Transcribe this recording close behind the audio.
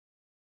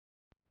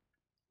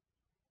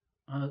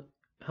Uh,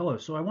 Hello.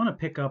 So I want to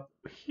pick up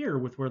here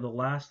with where the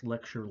last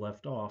lecture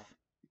left off,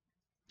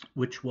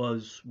 which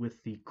was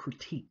with the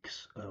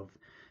critiques of,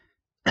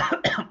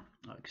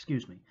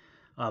 excuse me,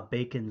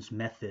 Bacon's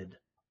method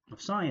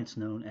of science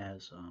known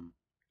as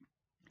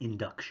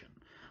induction.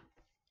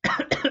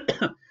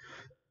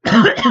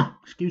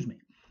 Excuse me.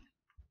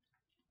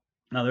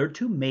 Now, there are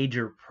two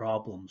major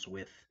problems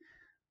with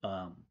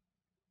um,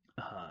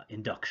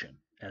 induction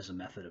as a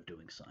method of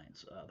doing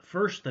science. The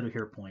first that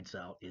here points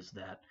out is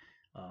that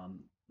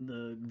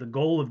the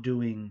goal of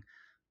doing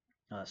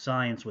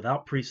science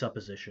without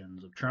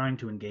presuppositions, of trying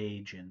to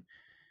engage in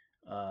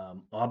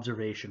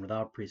observation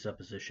without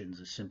presuppositions,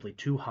 is simply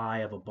too high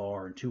of a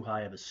bar and too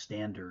high of a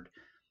standard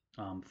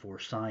for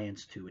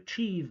science to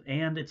achieve,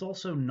 and it's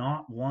also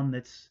not one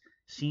that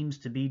seems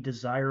to be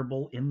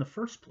desirable in the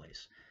first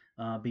place,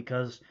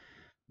 because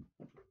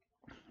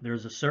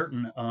there's a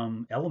certain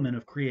element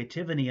of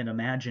creativity and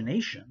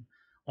imagination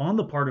on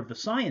the part of the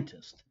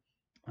scientist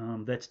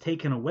that's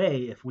taken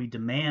away if we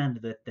demand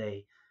that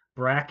they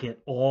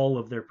bracket all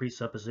of their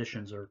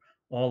presuppositions or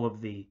all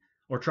of the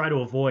or try to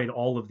avoid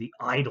all of the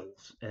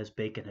idols as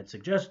Bacon had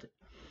suggested.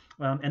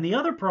 And the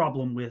other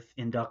problem with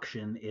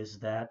induction is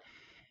that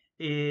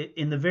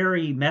in the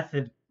very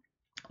method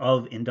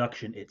of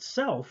induction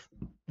itself,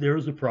 there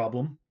is a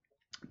problem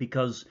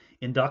because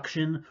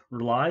induction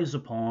relies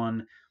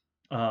upon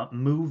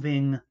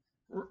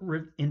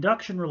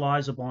induction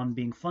relies upon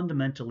being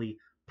fundamentally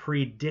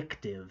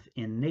predictive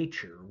in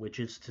nature, which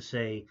is to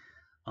say,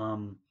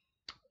 um,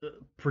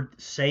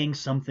 saying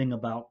something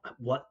about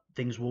what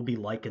things will be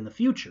like in the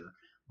future.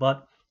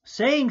 But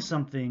saying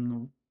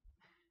something,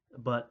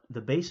 but the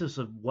basis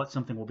of what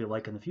something will be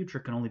like in the future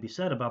can only be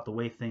said about the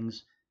way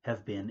things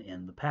have been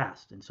in the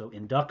past. And so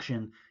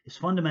induction is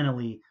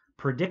fundamentally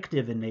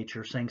predictive in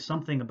nature, saying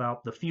something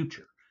about the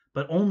future,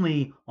 but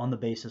only on the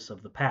basis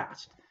of the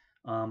past.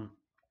 Um,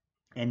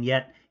 and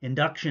yet,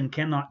 induction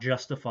cannot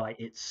justify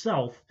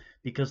itself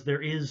because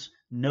there is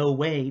no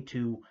way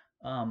to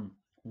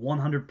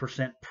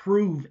 100%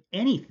 prove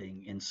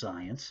anything in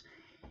science.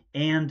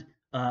 And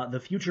the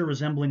future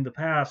resembling the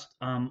past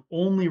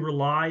only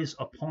relies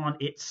upon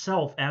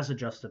itself as a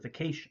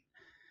justification.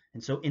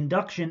 And so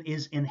induction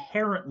is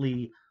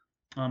inherently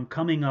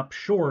coming up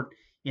short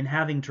in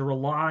having to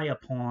rely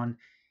upon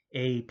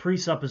a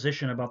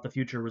presupposition about the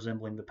future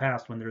resembling the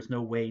past when there's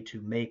no way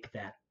to make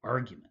that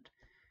argument.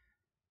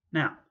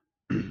 Now,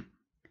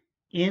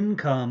 in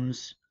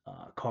comes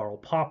Karl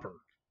Popper,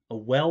 a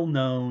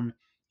well-known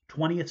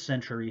 20th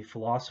century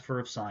philosopher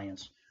of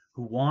science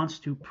who wants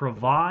to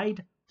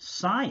provide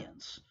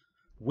science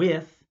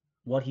with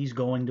what he's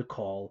going to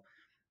call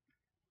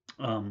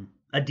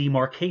a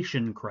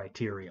demarcation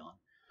criterion,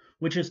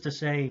 which is to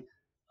say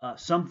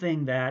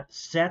something that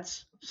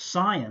sets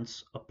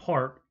science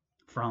apart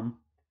from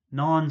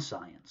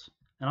non-science.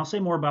 And I'll say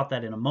more about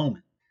that in a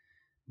moment.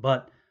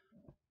 But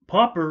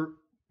Popper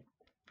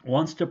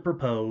wants to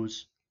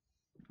propose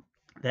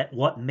that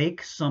what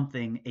makes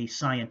something a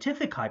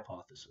scientific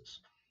hypothesis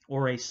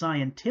or a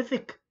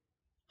scientific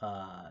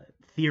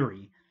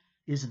theory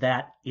is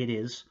that it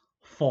is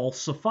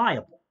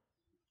falsifiable,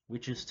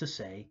 which is to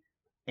say,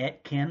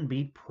 it can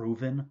be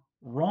proven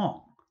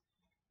wrong.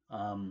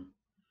 Um,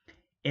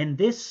 and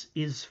this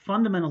is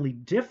fundamentally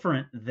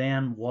different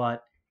than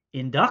what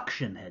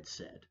induction had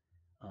said.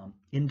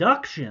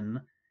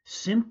 Induction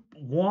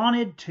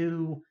wanted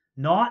to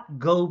not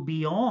go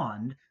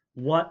beyond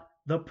what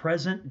the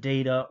present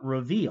data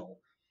reveal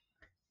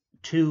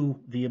to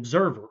the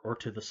observer or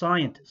to the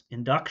scientist.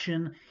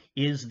 Induction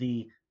is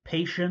the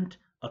patient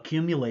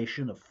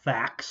accumulation of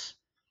facts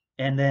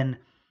and then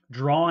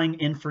drawing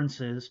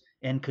inferences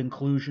and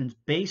conclusions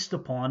based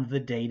upon the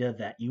data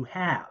that you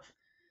have.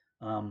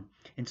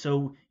 And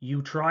so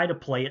you try to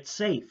play it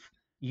safe.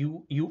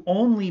 You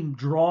only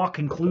draw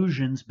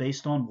conclusions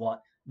based on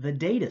what the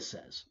data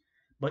says,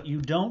 but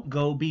you don't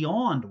go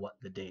beyond what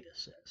the data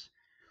says.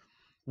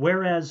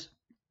 Whereas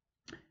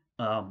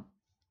um,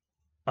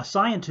 a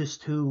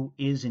scientist who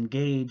is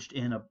engaged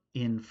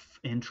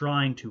in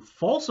trying to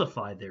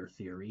falsify their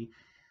theory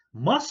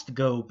must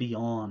go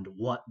beyond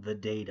what the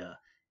data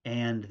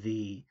and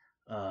the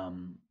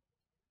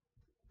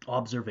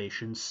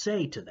observations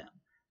say to them.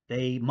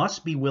 They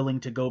must be willing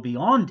to go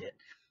beyond it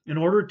in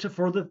order to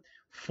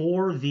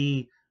for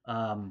the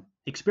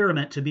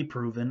experiment to be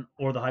proven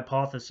or the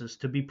hypothesis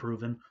to be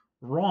proven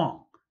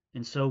wrong.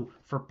 And so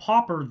for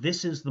Popper,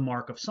 this is the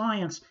mark of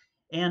science.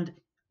 And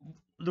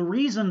the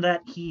reason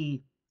that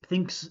he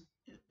thinks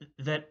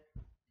that,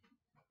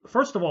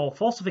 first of all,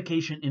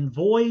 falsification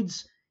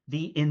avoids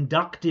the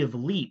inductive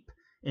leap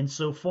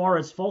insofar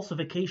as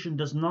falsification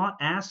does not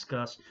ask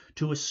us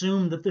to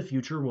assume that the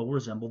future will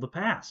resemble the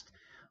past.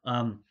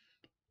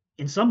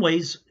 In some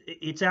ways,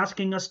 it's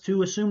asking us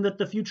to assume that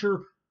the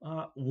future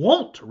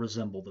won't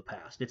resemble the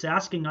past. It's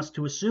asking us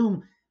to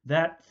assume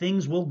that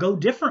things will go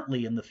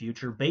differently in the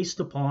future based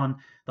upon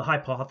the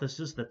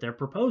hypothesis that they're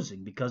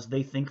proposing because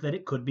they think that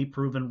it could be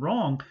proven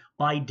wrong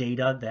by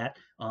data that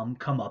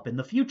come up in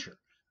the future.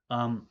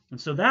 And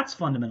so that's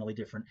fundamentally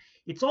different.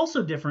 It's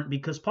also different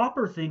because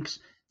Popper thinks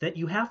that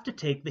you have to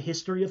take the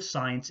history of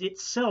science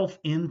itself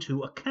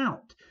into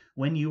account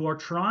when you are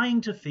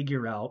trying to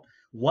figure out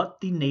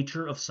what the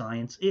nature of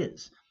science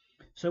is.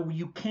 So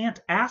you can't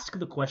ask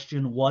the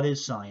question, what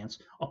is science,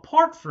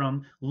 apart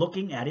from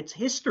looking at its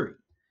history.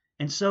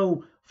 And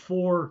so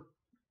for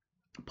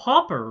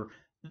Popper,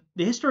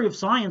 the history of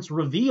science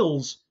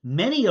reveals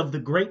many of the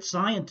great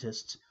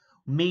scientists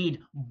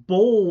made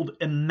bold,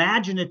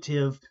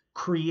 imaginative,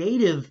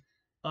 creative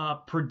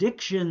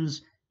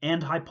predictions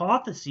and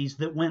hypotheses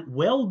that went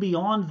well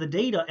beyond the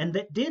data and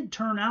that did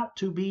turn out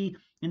to be,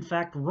 in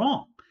fact,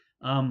 wrong.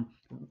 Um,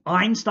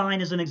 Einstein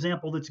is an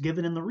example that's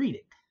given in the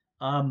reading.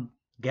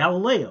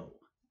 Galileo,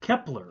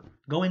 Kepler,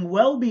 going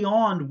well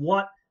beyond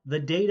what the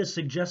data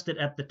suggested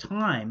at the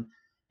time,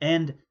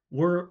 and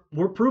were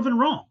proven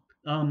wrong.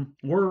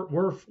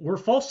 Were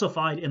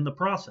falsified in the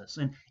process,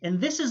 and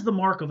this is the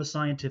mark of a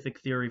scientific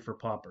theory for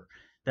Popper,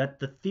 that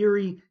the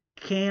theory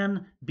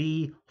can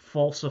be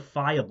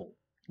falsifiable,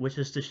 which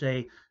is to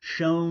say,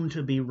 shown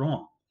to be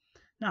wrong.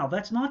 Now,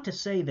 that's not to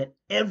say that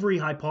every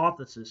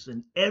hypothesis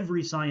and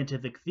every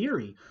scientific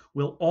theory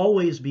will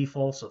always be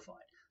falsified.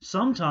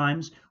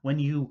 Sometimes when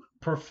you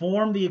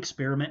perform the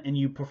experiment and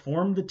you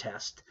perform the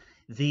test,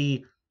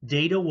 the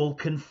data will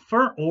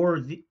confirm,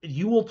 or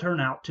you will turn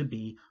out to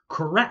be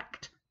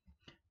correct.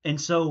 And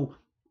so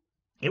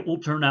it will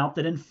turn out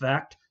that in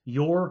fact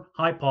your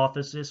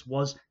hypothesis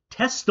was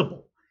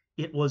testable.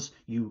 It was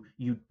you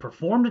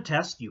performed a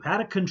test, you had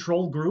a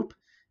control group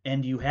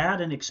and you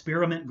had an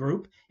experiment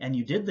group, and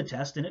you did the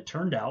test, and it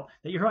turned out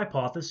that your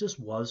hypothesis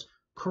was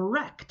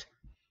correct.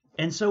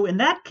 And so in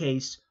that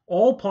case,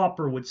 all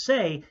Popper would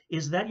say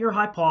is that your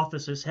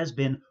hypothesis has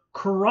been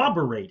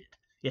corroborated.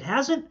 It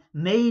hasn't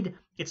made,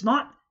 it's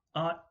not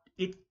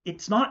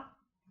it's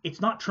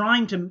not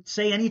trying to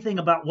say anything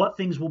about what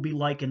things will be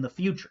like in the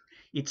future.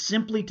 It's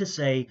simply to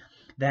say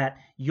that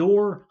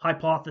your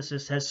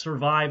hypothesis has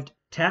survived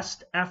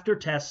test after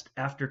test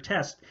after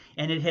test,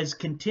 and it has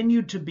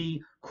continued to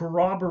be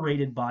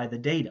corroborated by the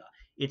data.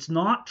 It's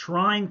not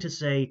trying to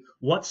say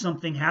what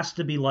something has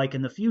to be like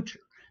in the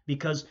future,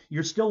 because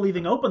you're still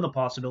leaving open the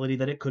possibility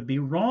that it could be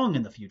wrong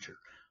in the future.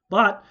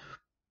 But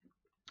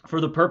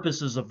for the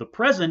purposes of the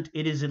present,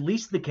 it is at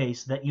least the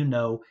case that you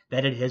know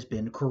that it has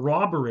been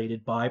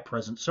corroborated by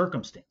present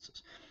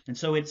circumstances. And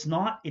so it's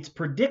not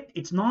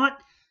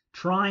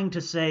trying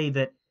to say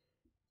that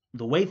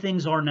the way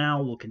things are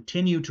now will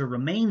continue to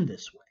remain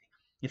this way.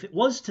 If it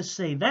was to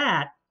say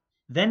that,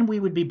 then we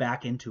would be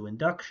back into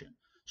induction.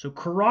 So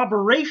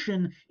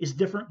corroboration is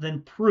different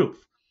than proof.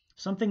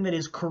 Something that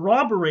is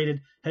corroborated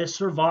has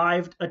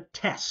survived a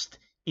test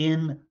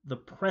in the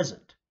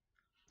present.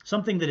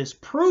 Something that is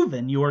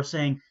proven, you are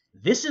saying,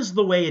 this is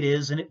the way it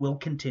is and it will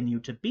continue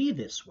to be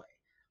this way.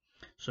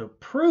 So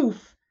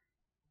proof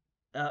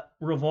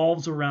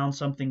revolves around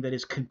something that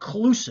is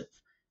conclusive,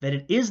 that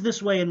it is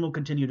this way and will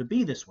continue to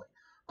be this way.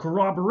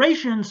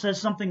 Corroboration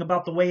says something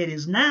about the way it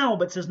is now,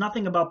 but says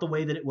nothing about the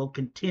way that it will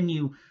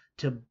continue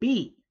to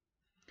be.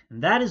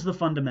 And that is the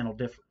fundamental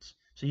difference.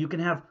 So you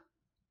can have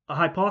a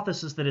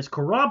hypothesis that is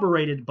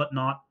corroborated but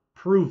not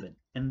proven.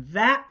 And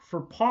that,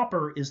 for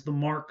Popper, is the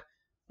mark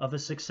of a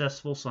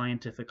successful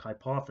scientific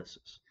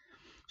hypothesis.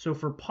 So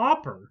for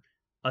Popper,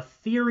 a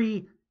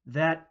theory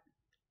that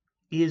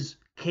is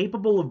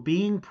capable of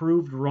being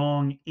proved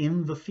wrong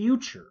in the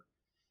future,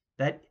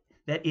 that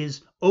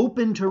is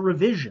open to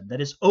revision,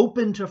 that is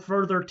open to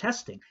further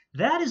testing,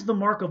 that is the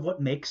mark of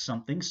what makes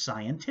something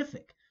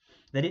scientific.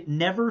 That it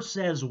never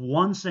says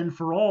once and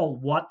for all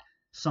what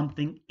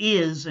something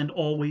is and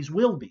always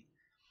will be.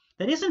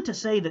 That isn't to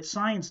say that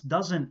science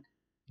doesn't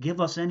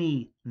give us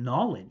any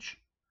knowledge.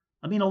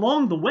 I mean,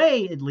 along the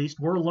way, at least,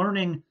 we're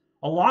learning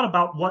a lot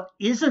about what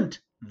isn't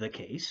the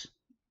case.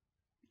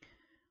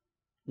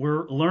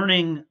 We're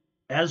learning,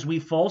 as we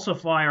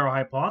falsify our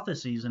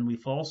hypotheses and we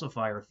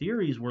falsify our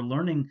theories, we're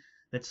learning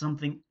that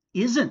something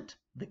isn't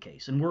the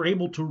case, and we're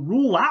able to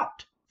rule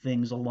out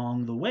things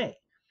along the way.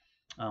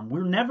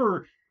 We're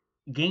never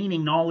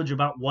gaining knowledge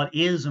about what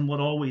is and what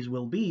always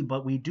will be,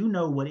 but we do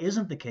know what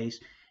isn't the case,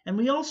 and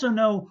we also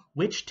know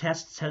which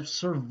tests have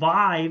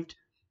survived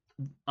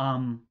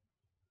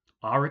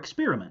our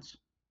experiments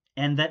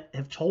and that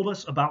have told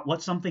us about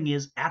what something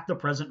is at the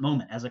present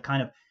moment as a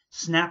kind of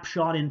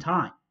snapshot in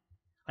time.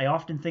 I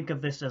often think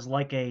of this as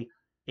like a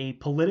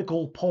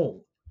political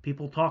poll.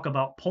 People talk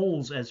about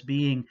polls as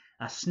being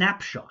a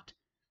snapshot.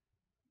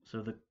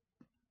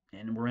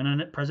 And we're in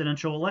a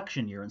presidential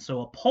election year, and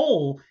so a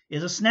poll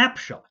is a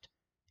snapshot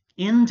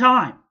in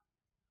time,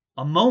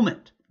 a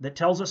moment that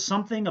tells us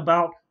something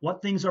about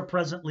what things are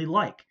presently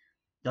like.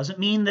 Doesn't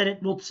mean that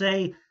it will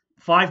say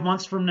 5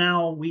 months from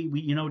now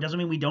doesn't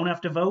mean we don't have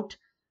to vote,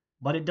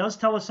 but it does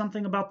tell us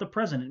something about the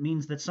present. It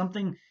means that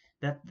something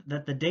that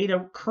the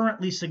data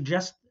currently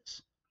suggests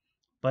this,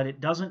 but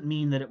it doesn't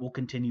mean that it will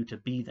continue to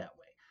be that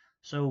way.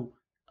 So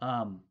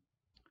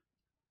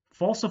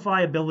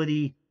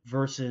falsifiability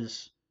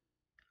versus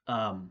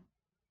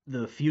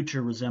the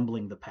future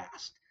resembling the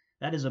past.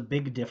 That is a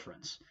big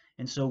difference.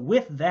 And so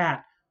with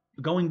that,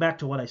 going back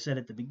to what I said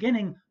at the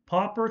beginning,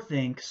 Popper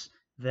thinks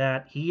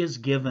that he is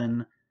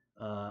given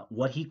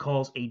what he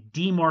calls a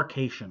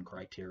demarcation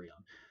criterion.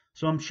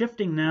 So I'm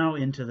shifting now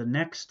into the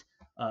next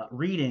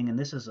reading, and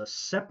this is a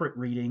separate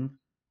reading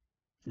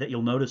that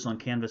you'll notice on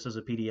Canvas as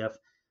a PDF,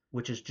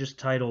 which is just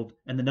titled,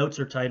 and the notes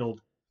are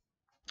titled,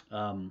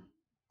 so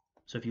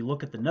if you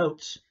look at the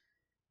notes,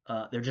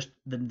 they're just,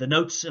 the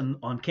notes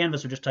on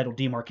Canvas are just titled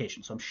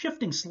Demarcation. So I'm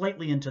shifting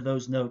slightly into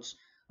those notes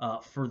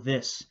for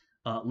this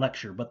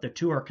lecture, but the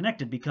two are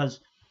connected because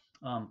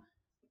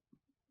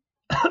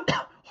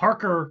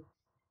Harker,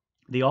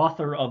 the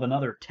author of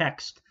another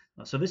text,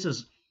 so this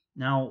is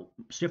now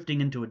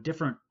shifting into a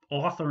different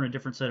author and a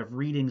different set of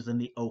readings than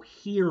the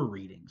O'Hear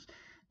readings.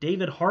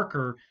 David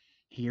Harker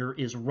here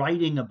is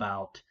writing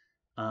about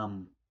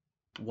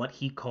what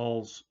he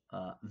calls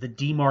the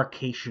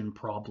demarcation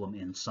problem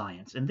in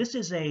science, and this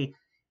is a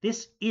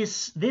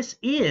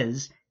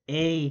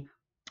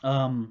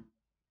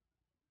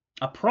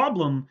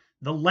problem.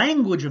 The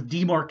language of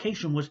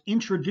demarcation was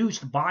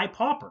introduced by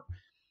Popper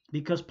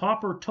because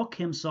Popper took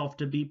himself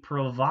to be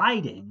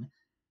providing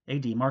a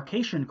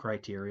demarcation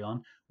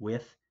criterion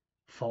with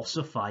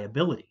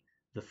falsifiability,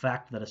 the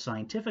fact that a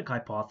scientific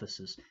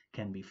hypothesis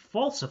can be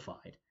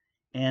falsified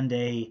and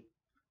a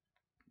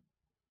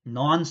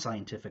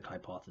non-scientific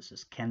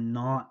hypothesis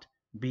cannot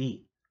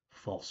be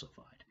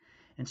falsified.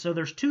 And so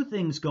there's two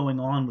things going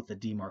on with the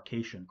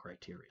demarcation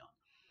criterion.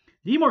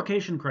 The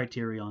demarcation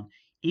criterion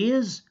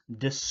is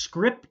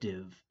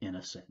descriptive in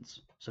a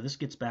sense. So this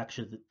gets back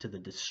to the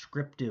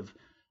descriptive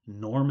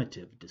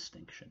normative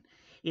distinction.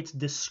 It's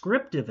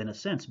descriptive in a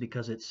sense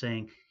because it's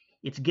saying,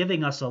 it's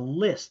giving us a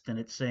list and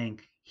it's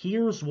saying,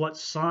 here's what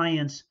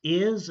science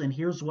is and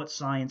here's what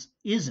science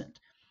isn't.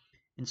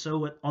 And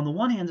so on the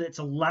one hand, it's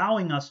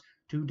allowing us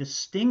to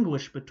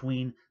distinguish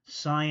between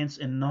science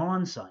and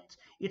non-science.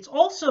 It's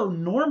also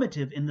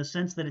normative in the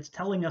sense that it's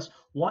telling us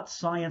what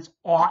science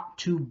ought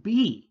to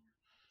be.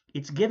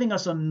 It's giving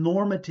us a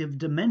normative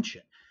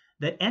dimension,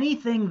 that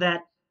anything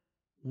that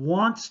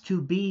wants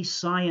to be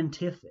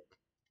scientific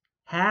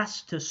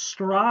has to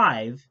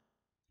strive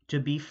to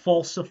be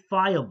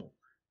falsifiable,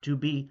 to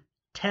be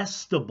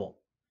testable,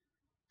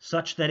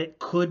 such that it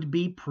could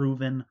be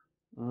proven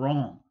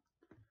wrong.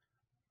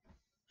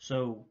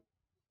 So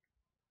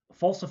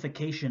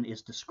falsification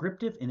is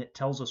descriptive and it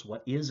tells us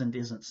what is and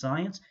isn't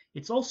science.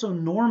 It's also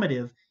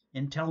normative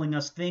in telling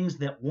us things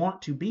that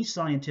want to be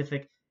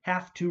scientific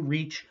have to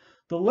reach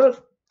the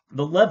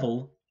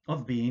level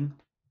of being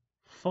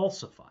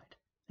falsified.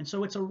 And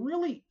so it's a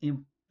really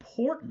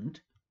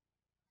important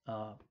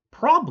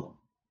problem,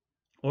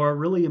 or a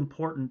really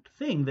important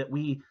thing that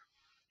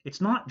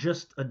it's not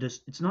just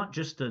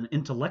an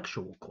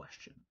intellectual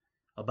question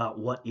about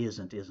what is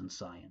and isn't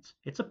science.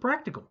 It's a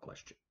practical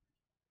question.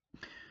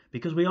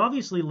 Because we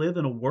obviously live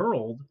in a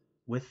world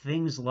with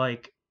things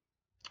like,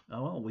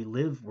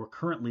 we're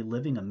currently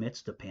living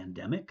amidst a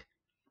pandemic.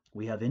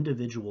 We have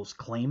individuals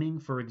claiming,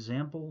 for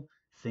example,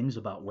 things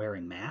about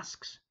wearing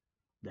masks,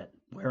 that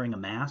wearing a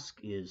mask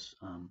is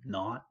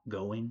not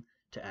going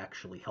to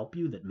actually help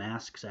you, that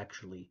masks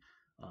actually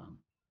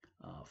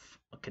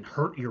can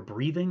hurt your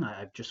breathing.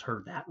 I've just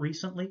heard that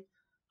recently.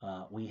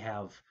 We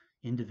have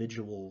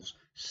individuals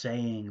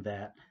saying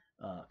that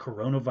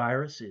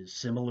coronavirus is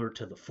similar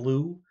to the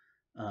flu.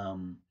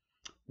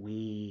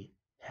 We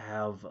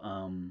have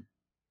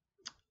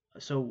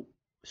so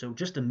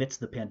just amidst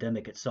the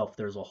pandemic itself,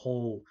 there's a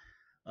whole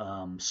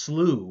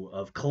slew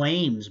of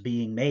claims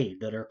being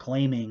made that are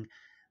claiming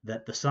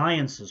that the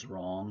science is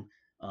wrong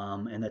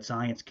and that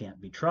science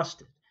can't be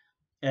trusted.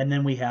 And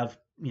then we have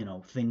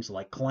things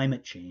like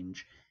climate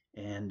change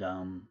and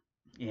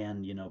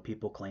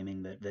people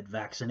claiming that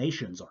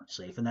vaccinations aren't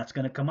safe, and that's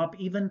going to come up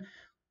even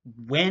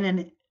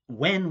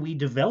when we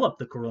develop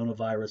the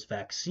coronavirus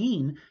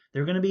vaccine.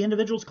 There are going to be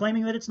individuals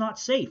claiming that it's not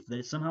safe, that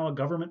it's somehow a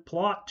government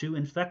plot to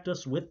infect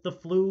us with the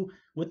flu,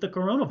 with the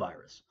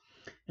coronavirus.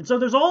 And so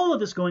there's all of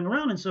this going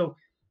around. And so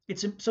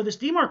this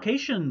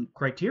demarcation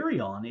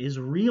criterion is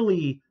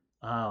really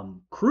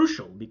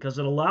crucial because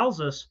it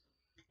allows us,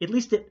 at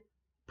least it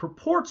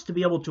purports to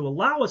be able to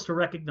allow us to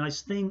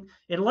recognize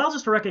it allows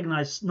us to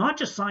recognize not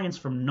just science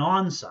from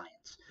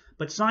non-science,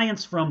 but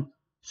science from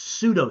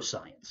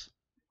pseudoscience.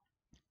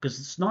 Because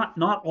it's not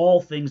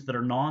all things that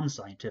are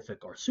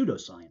non-scientific are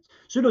pseudoscience.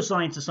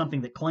 Pseudoscience is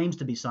something that claims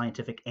to be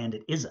scientific and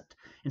it isn't.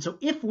 And so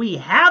if we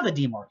have a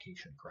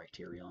demarcation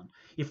criterion,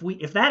 if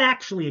that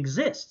actually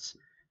exists,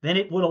 then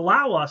it would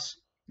allow us,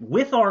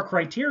 with our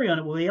criterion,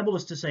 it will enable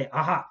us to say,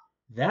 aha,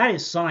 that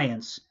is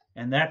science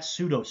and that's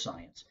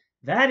pseudoscience.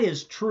 That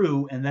is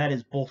true and that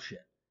is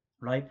bullshit,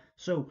 right?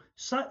 So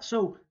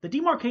the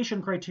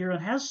demarcation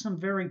criterion has some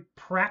very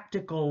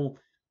practical,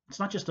 it's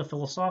not just a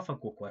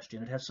philosophical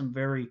question, it has some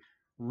very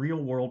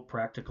real-world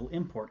practical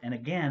import. And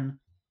again,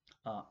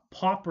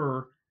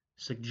 Popper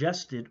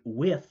suggested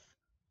with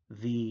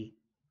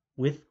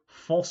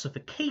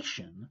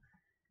falsification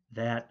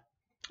that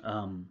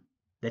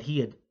he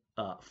had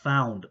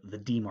found the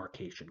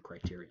demarcation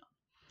criterion.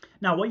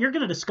 Now, what you're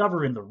going to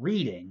discover in the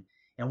reading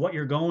and what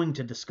you're going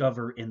to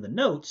discover in the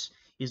notes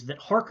is that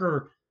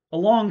Harker,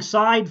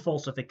 alongside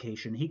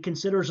falsification, he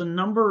considers a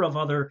number of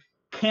other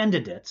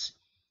candidates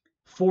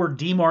for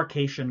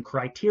demarcation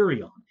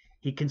criterion.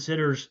 He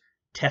considers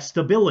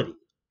testability.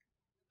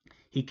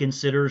 He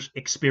considers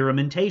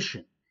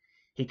experimentation.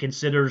 He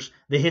considers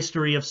the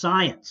history of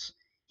science.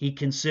 He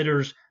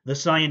considers the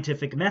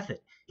scientific method.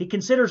 He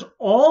considers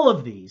all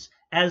of these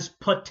as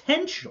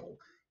potential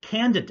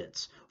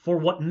candidates for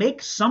what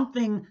makes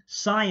something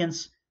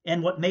science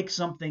and what makes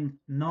something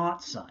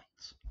not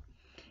science.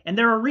 And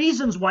there are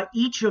reasons why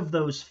each of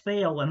those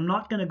fail, and I'm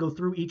not going to go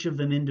through each of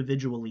them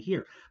individually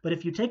here. But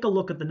if you take a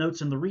look at the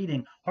notes in the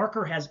reading,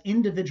 Harker has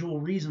individual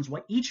reasons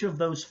why each of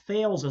those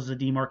fails as a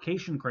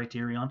demarcation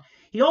criterion.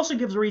 He also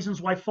gives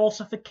reasons why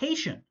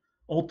falsification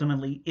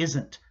ultimately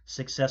isn't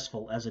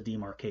successful as a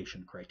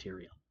demarcation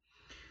criterion.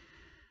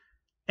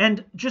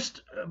 And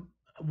just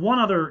one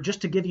other,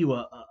 just to give you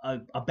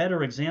a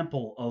better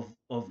example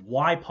of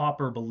why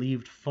Popper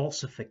believed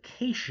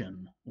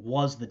falsification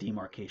was the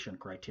demarcation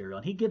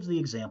criterion, he gives the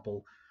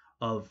example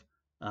of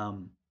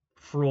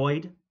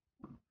Freud,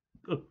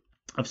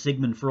 of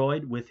Sigmund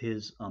Freud with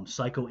his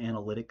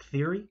psychoanalytic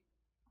theory,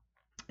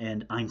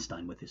 and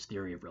Einstein with his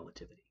theory of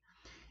relativity.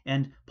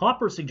 And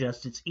Popper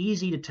suggests it's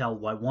easy to tell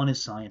why one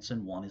is science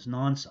and one is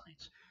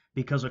non-science,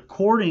 because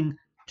according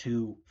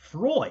to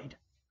Freud,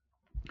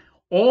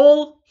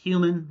 all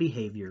human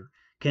behavior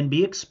can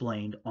be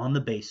explained on the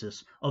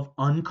basis of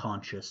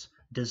unconscious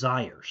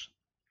desires.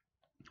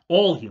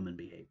 All human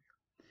behavior.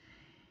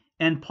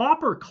 And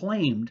Popper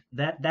claimed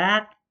that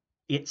that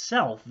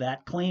itself,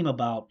 that claim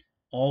about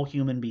all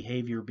human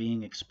behavior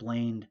being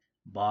explained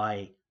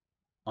by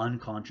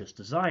unconscious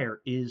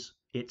desire, is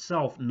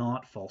itself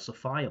not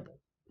falsifiable.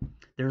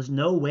 There's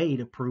no way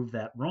to prove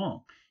that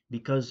wrong,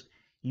 because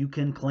you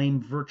can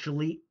claim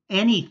virtually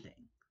anything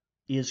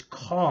is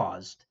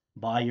caused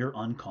by your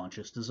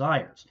unconscious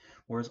desires.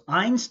 Whereas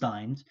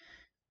Einstein's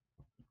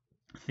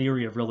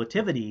theory of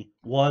relativity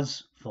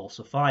was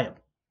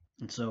falsifiable.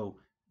 And so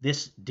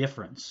this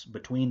difference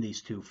between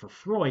these two for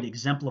Freud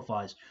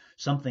exemplifies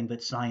something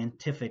that's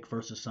scientific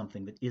versus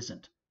something that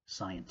isn't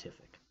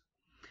scientific.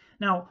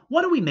 Now,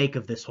 what do we make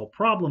of this whole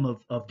problem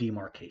of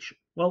demarcation?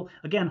 Well,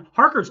 again,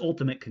 Harker's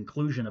ultimate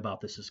conclusion about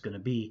this is going to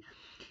be,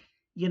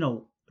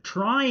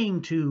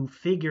 trying to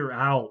figure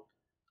out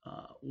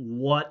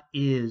what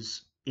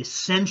is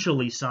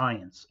essentially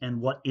science and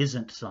what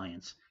isn't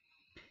science.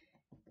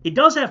 It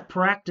does have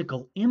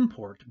practical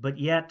import, but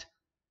yet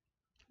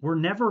we're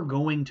never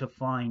going to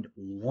find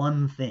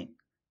one thing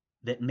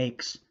that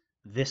makes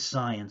this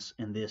science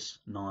and this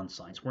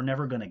non-science. We're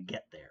never going to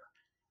get there.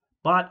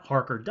 But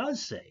Harker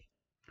does say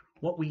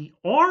what we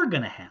are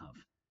going to have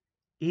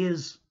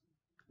is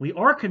we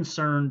are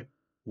concerned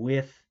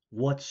with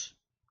what's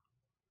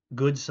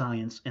good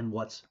science and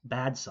what's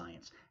bad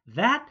science.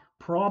 That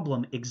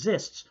problem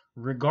exists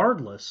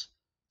regardless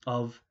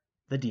of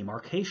the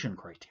demarcation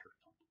criterion,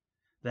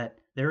 that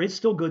there is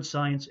still good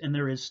science and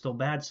there is still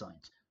bad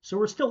science. So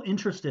we're still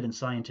interested in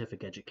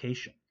scientific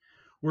education.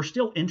 We're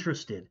still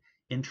interested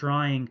in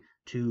trying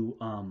to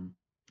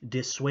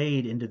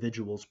dissuade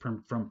individuals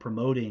from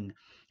promoting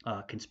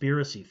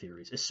conspiracy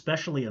theories,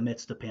 especially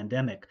amidst a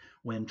pandemic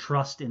when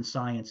trust in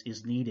science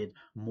is needed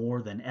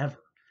more than ever.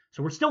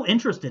 So we're still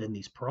interested in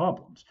these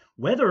problems.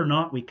 Whether or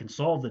not we can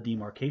solve the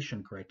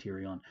demarcation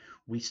criterion,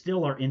 we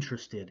still are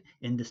interested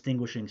in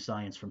distinguishing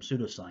science from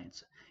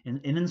pseudoscience.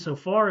 And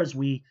insofar as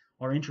we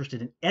are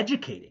interested in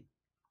educating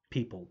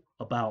people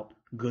about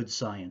good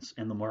science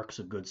and the marks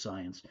of good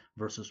science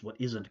versus what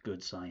isn't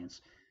good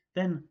science,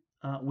 then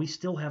we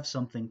still have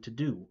something to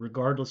do,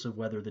 regardless of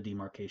whether the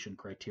demarcation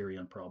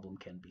criterion problem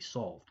can be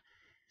solved.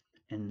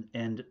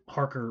 And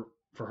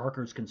for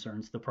Harker's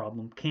concerns, the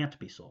problem can't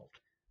be solved.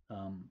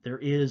 There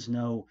is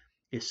no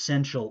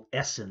essential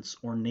essence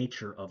or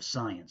nature of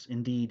science.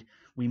 Indeed,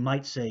 we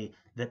might say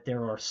that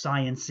there are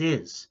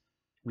sciences.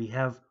 We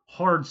have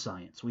hard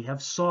science. We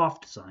have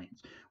soft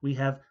science. We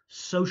have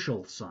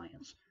social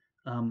science.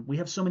 We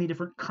have so many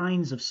different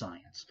kinds of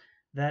science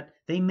that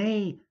they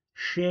may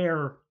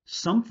share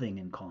something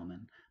in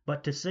common,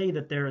 but to say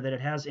that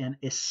it has an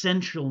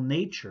essential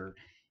nature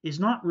is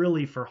not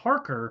really, for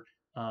Harker,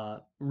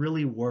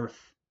 really worth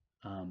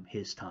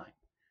his time.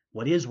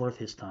 What is worth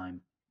his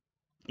time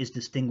is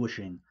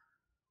distinguishing,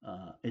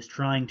 is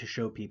trying to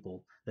show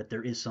people that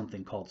there is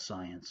something called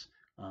science,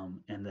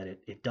 and that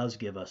it does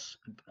give us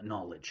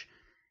knowledge,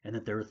 and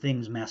that there are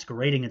things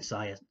masquerading as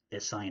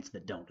science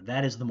that don't.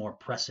 That is the more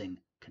pressing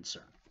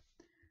concern.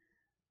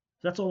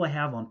 That's all I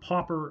have on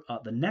Popper.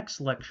 The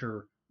next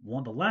lecture,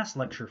 the last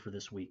lecture for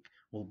this week,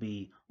 will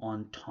be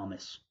on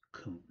Thomas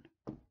Kuhn.